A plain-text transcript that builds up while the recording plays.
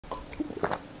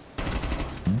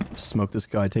smoke this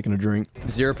guy taking a drink.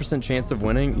 0% chance of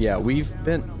winning. Yeah, we've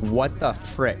been... What the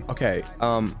frick? Okay,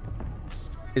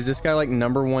 is this guy like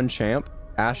 #1 champ?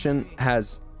 Ashen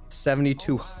has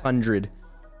 7,200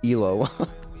 elo.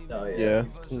 Oh Yeah,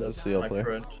 that's CL player.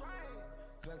 friend.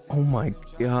 Oh my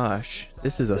gosh.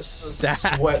 This is a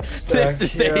stack. Sweat stack.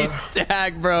 This is a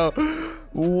stack, bro.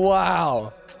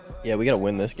 Wow. Yeah, we gotta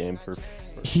win this game for...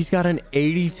 He's got an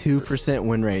 82%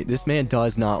 win rate. This man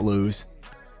does not lose.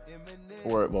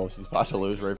 Or, well, he's about to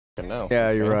lose right now. Yeah,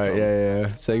 you're right.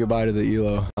 Yeah. Say goodbye to the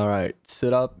elo. All right,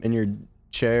 sit up in your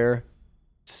chair.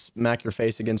 Smack your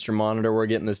face against your monitor. We're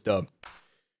getting this dub.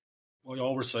 While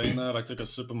y'all were saying that, I took a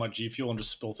sip of my G Fuel and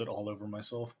just spilt it all over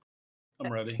myself.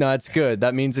 I'm ready. No, it's good.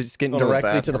 That means it's getting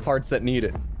directly to the parts that need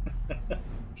it.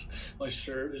 My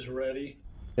shirt is ready.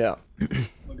 Yeah.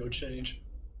 I'll go change.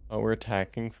 Oh, we're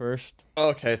attacking first?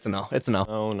 Okay, it's an L. It's an L.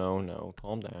 Oh, no.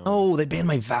 Calm down. Oh, they banned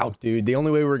my Valk, dude. The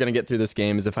only way we were going to get through this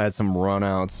game is if I had some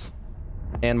runouts.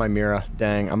 And my Mira.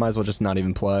 Dang, I might as well just not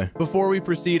even play. Before we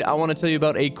proceed, I want to tell you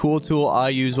about a cool tool I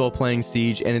use while playing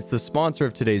Siege, and it's the sponsor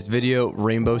of today's video,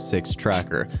 Rainbow Six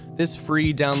Tracker. This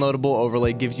free downloadable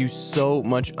overlay gives you so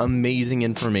much amazing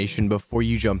information before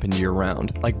you jump into your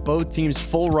round. Like both teams'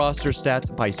 full roster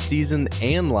stats by season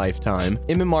and lifetime,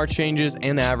 MMR changes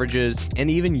and averages, and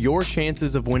even your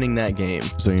chances of winning that game,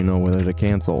 so you know whether to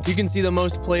cancel. You can see the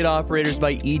most played operators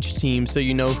by each team, so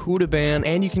you know who to ban,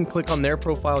 and you can click on their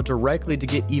profile directly to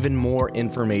get even more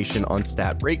information on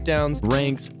stat breakdowns,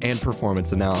 ranks, and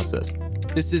performance analysis.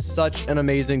 This is such an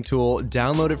amazing tool.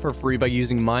 Download it for free by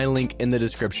using my link in the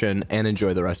description and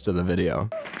enjoy the rest of the video.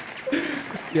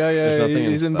 Yeah,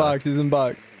 he's in box. He's in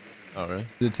box. Oh, really?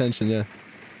 Detention, yeah.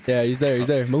 Yeah, he's there. He's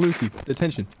there. Malusi,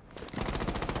 detention.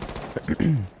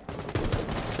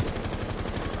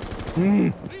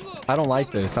 I don't like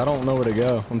this. I don't know where to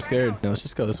go. I'm scared. No, let's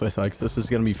just go this way, Sikez. This is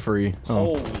gonna be free.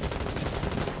 Oh.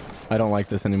 I don't like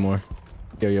this anymore.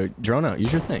 Yo, drone out.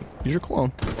 Use your thing. Use your clone.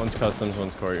 One's customs,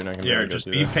 one's core. You're not gonna. Yeah, just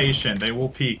be patient. They will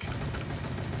peek.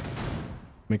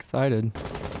 I'm excited.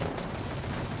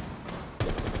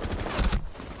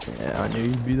 Yeah, I knew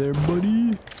you'd be there,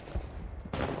 buddy.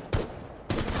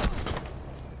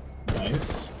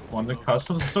 Nice. One to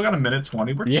customs. Still got a minute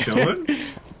 20. We're chilling.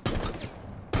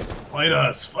 Fight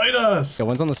us! Fight us! Yeah,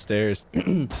 one's on the stairs.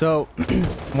 So,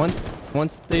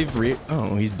 once they've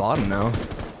oh, he's bottom now.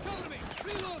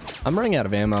 I'm running out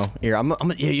of ammo. Here,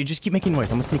 yeah, you just keep making noise.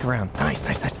 I'm gonna sneak around.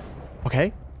 Nice. Okay.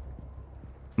 I'm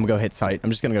gonna go hit sight. I'm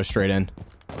just gonna go straight in.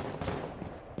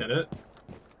 Hit it.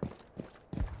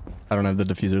 I don't have the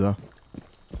diffuser though.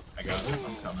 I got it.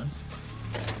 I'm coming.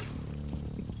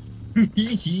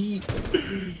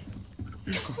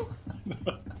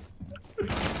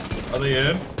 Are they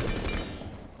in?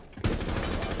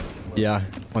 Yeah.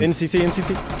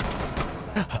 NCC.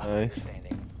 Nice.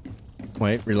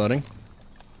 Wait, reloading.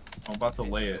 I'm about to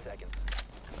lay it.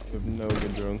 We have no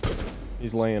good drones.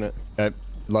 He's laying it. Okay,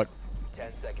 luck.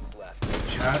 10 seconds left.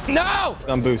 Chat. No!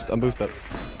 I'm boost up.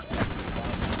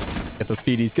 Get those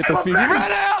feedies. Get those feedies.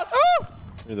 Run out! Oh!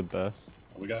 You're the best.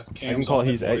 We got I cams can call. on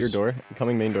it, He's at your boys. door.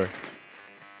 Coming main door.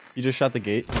 You just shot the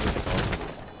gate.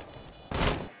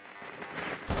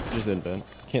 Just in vent.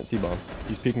 Can't see bomb.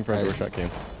 He's peeking for a door shot cam.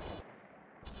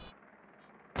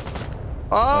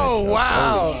 Oh,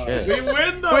 wow! Holy shit. We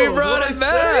win though! We brought it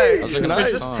back!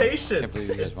 It's just patience. Can't believe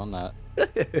you guys won that.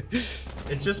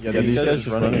 It's just Yeah, these guys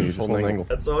just running. Just holding angle.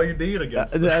 That's all you need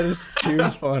against them. That is too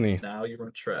funny. Now you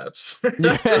run traps.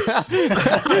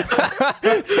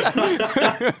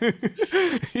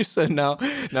 You said no,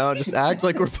 just act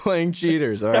like we're playing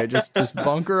cheaters, all right? Just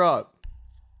bunker up.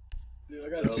 Dude, I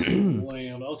got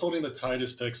slammed. I was holding the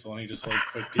tightest pixel and he just like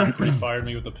quick pre-fired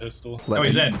me with the pistol. Oh,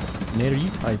 he's in. Nate, are you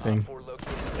typing?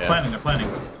 Yeah. They're planning. I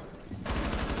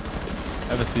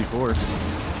have a C4.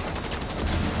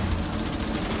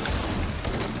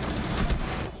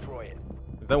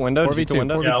 Is that window? Did you hit the 4v2,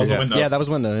 window? 4v2. Yeah, that was a window. Yeah, that was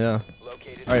window, yeah.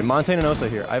 All right, Montaigne and Osa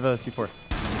here. I have a C4.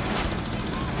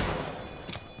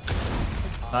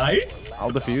 Nice.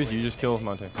 I'll defuse. You just kill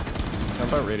Montaigne.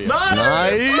 Jump out radio.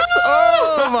 Nice!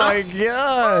 Oh my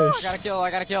gosh! I gotta kill.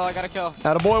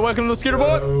 Attaboy, welcome to the Skitter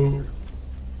Boy!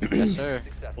 Yes, sir.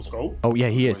 Let's go. Oh yeah,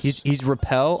 he is. He's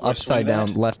repel, upside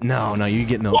down, left. No, you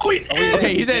get milk. Oh, he's in.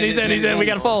 Okay, he's in. We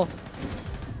gotta fall.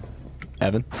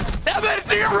 Evan,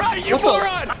 to your right, you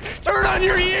moron! Turn on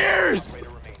your ears!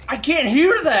 I can't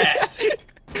hear that!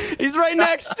 He's right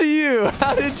next to you!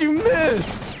 How did you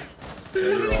miss? I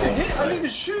didn't even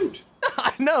shoot!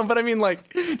 I know, but I mean,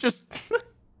 like, just...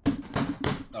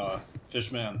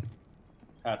 Fishman.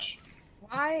 Hatch.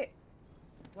 Why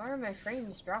are my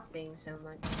frames dropping so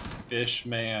much?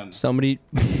 Fishman. Somebody...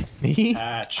 Me?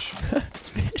 Hatch.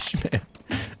 Fishman.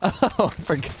 Oh, I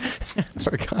forgot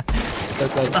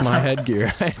that's my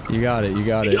headgear. You got it. You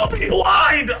got it. You'll be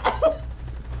blind!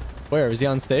 Where is he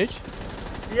on stage?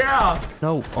 Yeah.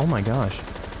 No. Oh my gosh.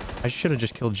 I should have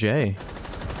just killed Jay.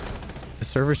 The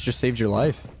servers just saved your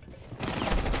life.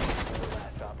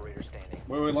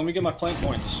 Wait, let me get my plank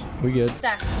points. We good.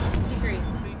 Stacks. C3.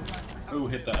 Who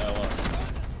hit the Ella?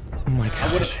 Oh my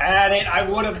I would have gosh. had it. I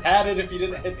would have had it if you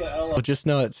didn't hit the Ella. Well, just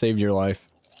know it saved your life.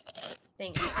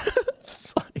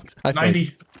 Thanks. I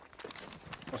 90.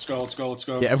 Let's go. Let's go. Let's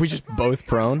go. Yeah, if we just both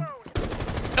prone.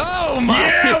 Oh my!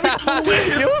 Yeah, we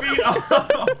lit his feet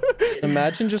up.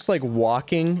 Imagine just like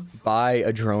walking by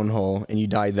a drone hole and you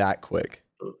die that quick.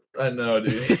 I know,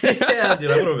 dude. Yeah, dude,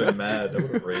 I would have been mad. I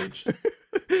would have raged.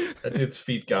 That dude's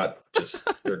feet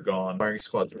they're gone. Firing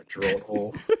squad through a drone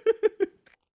hole.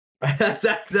 that's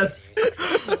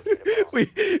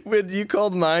When you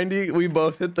called 90, we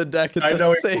both hit the deck at I the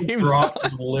know same Brock time.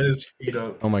 just lit his feet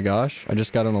up. Oh my gosh! I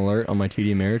just got an alert on my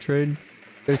TD Ameritrade.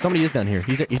 There's somebody is down here.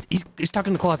 He's tucked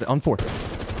in the closet on 4.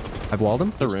 I've walled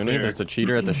him. The Rooney, there's a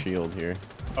cheater at the shield here.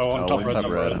 Oh, on top one's red.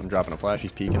 top red. I'm dropping a flash.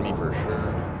 He's peeking me for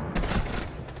sure.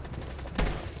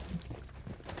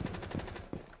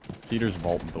 Cheater's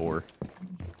vault door.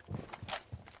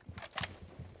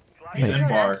 He's in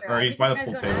bar, or he's by the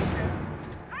pool table.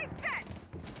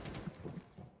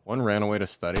 One ran away to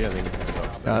study. I think he's gonna go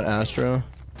upstairs. Got Astro.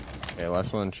 Okay,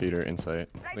 last one, cheater, insight.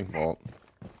 I think vault.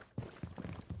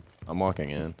 I'm walking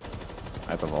in.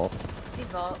 At the vault. He's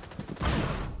vault.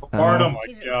 Oh my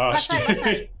He's gosh. left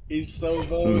side. He's so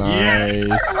bold. Nice.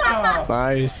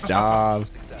 Nice job.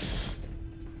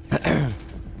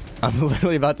 I'm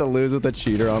literally about to lose with a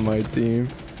cheater on my team.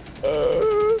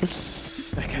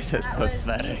 That guy says That was the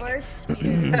pathetic. worst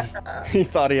cheater. He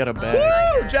thought he had a bag.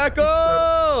 Woo!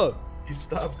 Jacko! He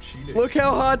stopped cheating. Look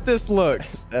how hot this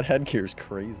looks. That headgear's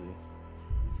crazy.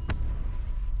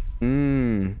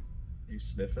 Mmm. You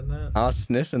sniffing that? I was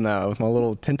sniffing that with my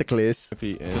little tentacles. If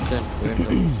he in.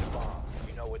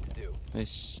 You know what to do.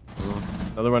 Nice.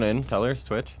 Another one in. Tellers,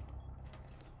 switch.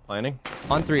 Planning.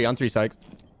 On 3, Sykes.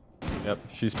 Yep.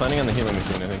 She's planning on the healing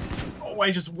machine, I think. Oh,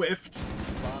 I just whiffed.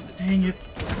 Dang it.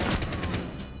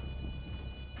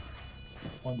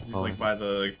 One's he's like by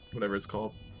the whatever it's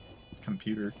called,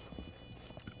 computer.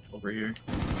 Over here.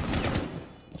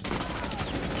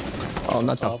 Oh,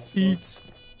 not the feet.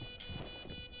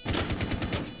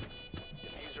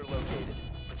 Diffuser located.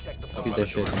 Protect the bomb. Beat that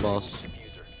shit, boss.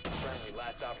 Diffuser. Friendly,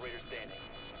 last operator standing.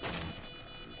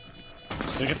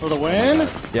 Stick it for the win.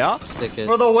 Yeah? Stick it.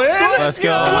 For the win. Let's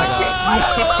go. Oh my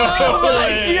god. Oh my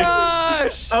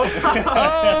gosh! Oh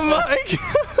my god!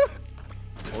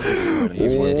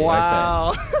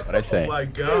 Wow! What'd I say? Oh my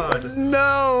god.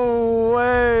 No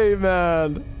way,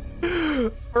 man!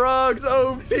 Frog's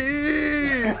OP!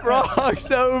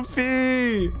 Frog's OP!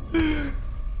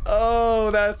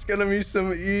 Oh, that's gonna be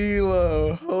some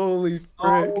elo. Holy frick.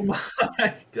 Oh my.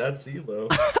 That's Elo.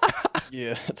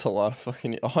 Yeah, that's a lot of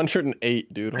fucking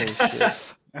 108, dude. Holy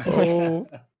shit. Oh.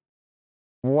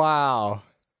 Wow.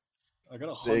 I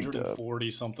got Big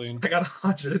 140 something. I got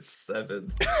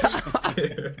 107.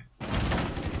 Dude.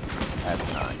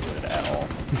 That's not good at all.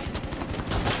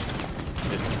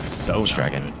 This is so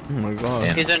Dragon. Oh my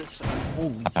god. He's in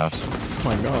up house. Oh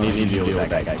my god. You need to deal with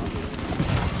that guy.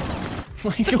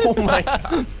 Like, oh my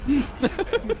god.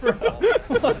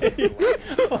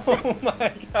 Oh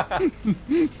my god.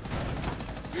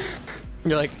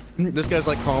 You're like, this guy's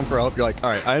like calling for help. You're like, all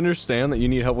right, I understand that you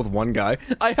need help with one guy.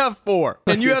 I have 4,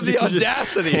 and you have the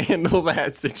audacity. Handle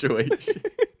that situation.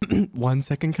 1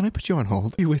 second, can I put you on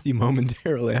hold? Be with you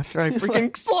momentarily after I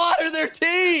freaking slaughter their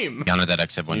team. Down at that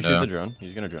exit Can you shoot window. the drone?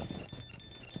 He's gonna drone.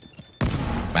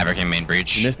 Maverick in main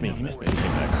breach. He missed me. He missed me. He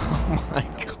came back. Oh my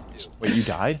god. Wait, you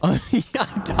died? Yeah,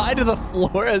 I died to the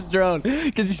Flores drone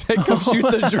because you said come shoot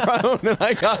the drone and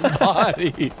I got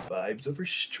bodied. Vibes over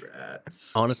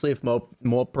strats. Honestly, if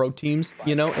more pro teams,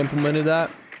 you know, implemented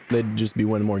that, they'd just be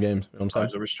winning more games. You know what I'm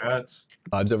Vibes saying? over strats.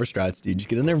 Vibes over strats, dude. Just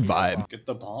get in there, vibe. Get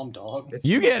the bomb, dog. It's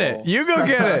You get it. You go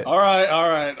get it. All right.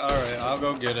 I'll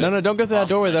go get it. No, don't go through that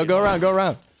doorway though. Go around. Go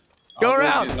around. Go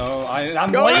around. No,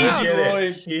 I'm Go lazy, around. Get boy.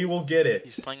 it. He will get it.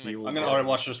 He's playing He will I'm get gonna. it. All right,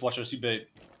 watch this. You bait.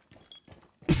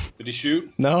 Did he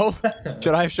shoot? No.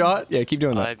 Should I have shot? Yeah, keep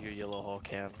doing I that. have your yellow hall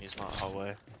cam. He's not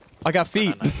hallway. I got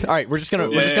feet. All right, we're just gonna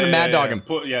mad dog him.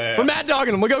 Yeah. We're mad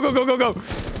dogging him. We go.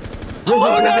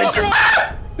 Oh, nice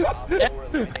try.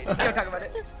 Don't talk about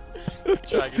it. Good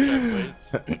try,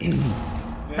 please.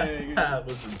 That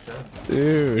was intense.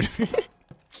 Dude.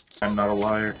 I'm not a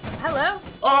liar. Hello?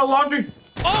 Oh, laundry!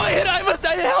 Oh, I hit Ivan.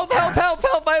 Help.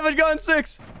 I haven't gone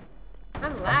 6. I'm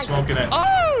I'm lagging. smoking it.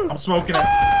 Oh. I'm smoking it.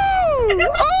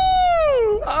 Oh!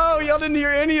 Oh, y'all didn't hear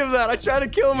any of that. I tried to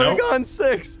kill him and Nope. it gone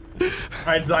 6.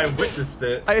 I witnessed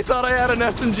it. I thought I had an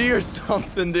SMG or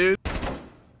something, dude.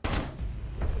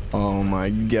 Oh my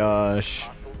gosh.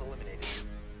 Hostiles eliminated.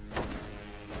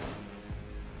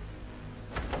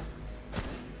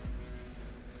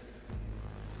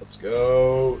 Let's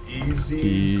go. Easy.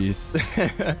 Peace.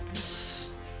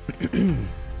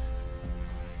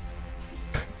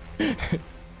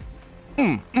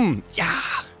 Yeah.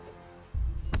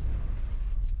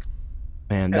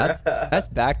 Man, that's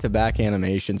back-to-back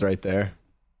animations right there.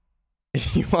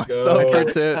 You want Go.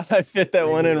 soccer tips? I fit that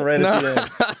one in right at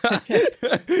the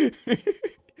No. end.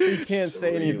 You can't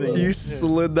say anything. You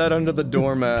slid that under the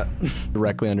doormat.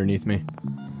 Directly underneath me.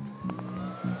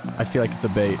 I feel like it's a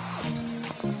bait.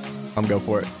 I'm go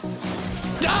for it.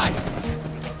 Die!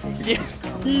 Yes!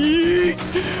 Yeet!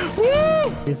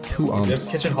 Woo! We have 2 Yep, umps.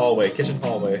 kitchen hallway. Kitchen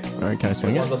hallway. Alright, can I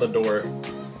swing One's it? on the door.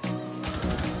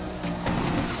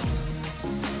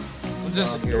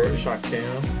 Door, shot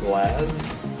cam,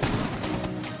 glass.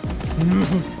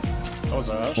 That was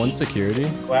Ash. One security.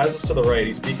 Glass is to the right.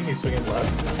 He's peeking. He's swinging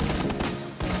left.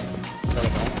 Got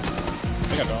it down. I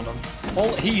think I downed him.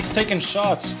 Oh, he's taking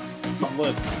shots. He's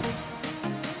lit.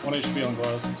 1 HP on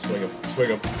glass. Swing him. Swing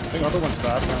him. I think other one's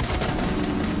bathroom.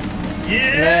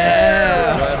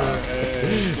 Yeah!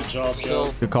 Hey, good job,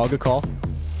 Joe. Good call, good call.